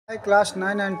Hi class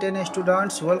 9 and 10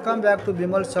 students, welcome back to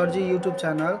Bimal Sarji YouTube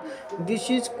channel. This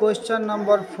is question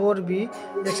number 4B,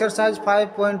 exercise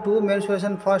 5.2,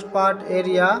 mensuration first part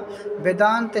area,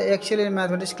 Vedanta Excel in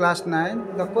Mathematics class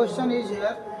 9. The question is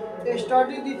here,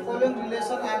 study the following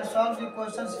relation and solve the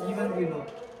questions given below.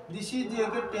 This is the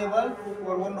table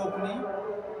for one opening,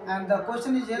 and the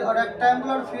question is here, a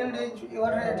rectangular field is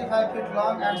 185 feet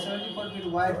long and 74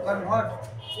 feet wide, convert.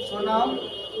 So now,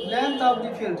 length of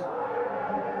the field.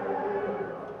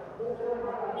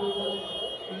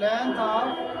 Length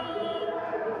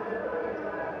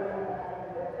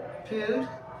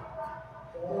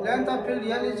of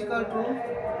field L is equal to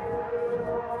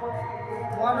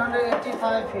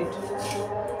 185 feet.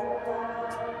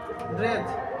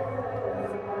 Breadth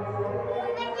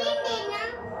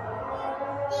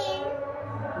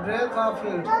of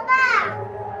field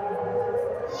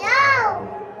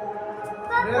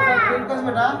कस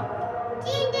बेटा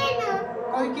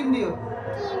कति किन दियो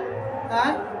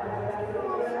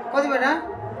कति बेटा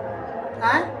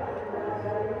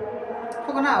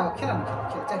ना हो खेल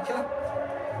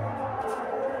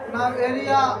now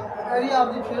area of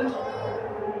the field,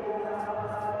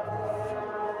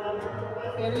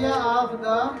 area of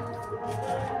the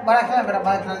बड़ा खेला बेटा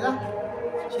बड़ा खेला जा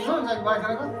सुनो जा बड़ा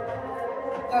खेलेगा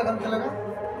क्या काम खेलेगा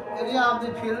area of the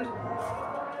field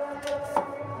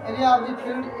A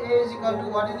is equal to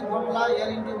what is the formula L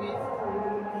into B,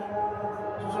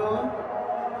 so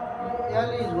L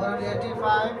is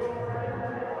 185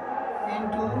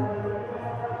 into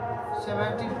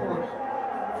 74.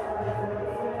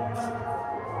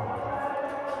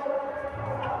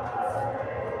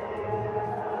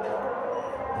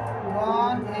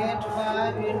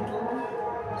 185 into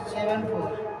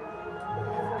 74,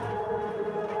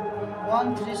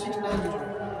 13690.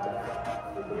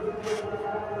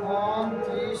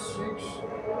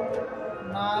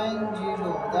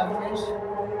 13690, that means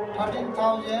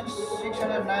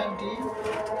 13,690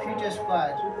 feet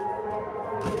square.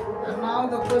 And now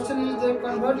the question is they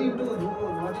convert into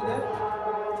what is that?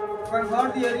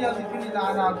 Convert the area of the field in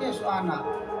Aana. Okay, so Aana.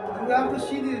 And we have to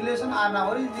see the relation Aana.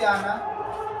 What is the Aana?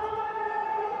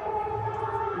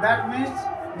 That means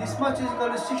this much is equal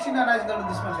to 16 Aana is equal to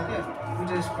this much. Okay,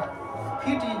 meter square.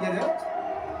 Feet is there.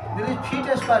 There is feet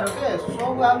square. Okay, so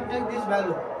we have to take this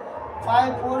value.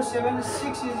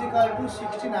 5476 is equal to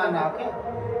 16 Aana. Okay,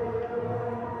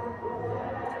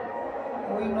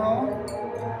 we know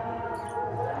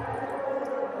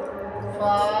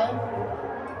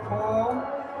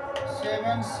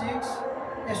 5476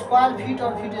 square feet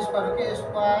of feet square. Okay,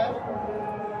 square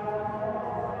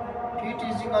feet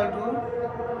is equal to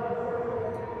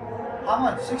how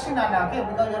much? 16 Aana. Okay,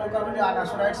 because you have to convert to Aana,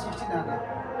 so write 16 Aana.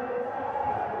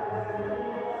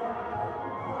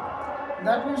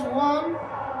 That means 1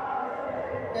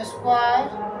 square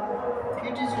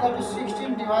feet is equal to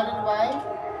 16 divided by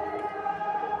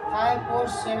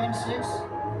 5476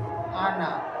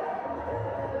 Aana.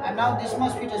 And now this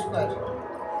much feet square.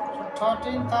 So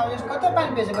 13,000. Kata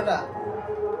point pe beta?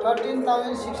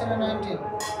 13,619.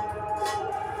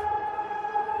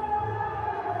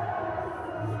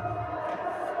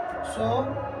 So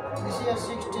this is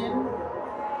 16.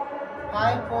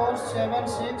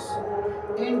 5476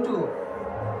 into.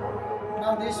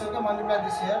 Now this okay, multiply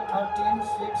this here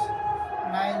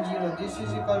 13,690. This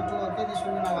is equal to okay, this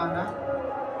will be now Aana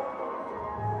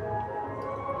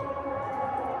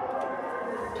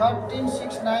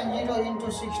 13,690 into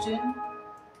 16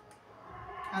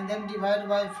 and then divide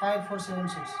by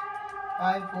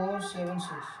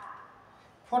 5476.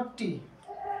 40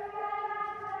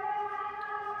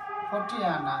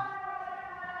 Aana.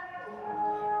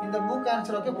 In the book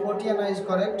answer okay, 40 Aana is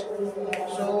correct.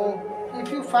 So if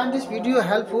you find this video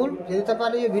helpful, यदि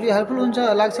तपाईले यो video helpful हुन्छ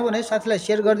लाग्छ भने साथीलाई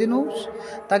share गरिदिनुस्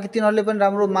ताकि तिनीहरुले पनि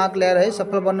राम्रो mark ल्याएर है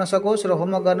सफल बन्न सकोस् र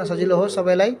होमवर्क गर्न सजिलो होस्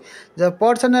सबैलाई। जब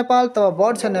पढ्छ नेपाल तब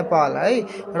बढ्छ नेपाल है।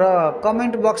 र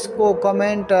कमेन्ट बक्सको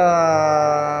कमेन्ट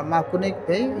मा कुनै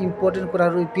है इम्पोर्टेन्ट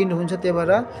कुराहरु पिन हुन्छ, त्यही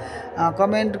भएर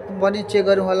कमेन्ट पनि चेक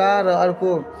गर्नु होला र अर्को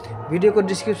भिडियोको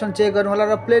डिस्क्रिप्सन चेक गर्नु होला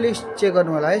र प्लेलिस्ट चेक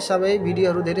गर्नु होला है। सबै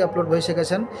भिडियोहरु धेरै अपलोड भइसकेका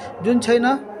छन्, जुन छैन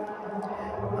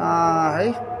है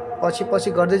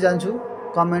पछि गर्दै जान्छु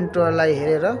कमेन्टलाई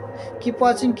हेरेर। Keep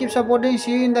watching, keep supporting, C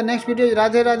you in the next video.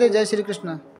 Radhe Radhe, जय श्री कृष्ण।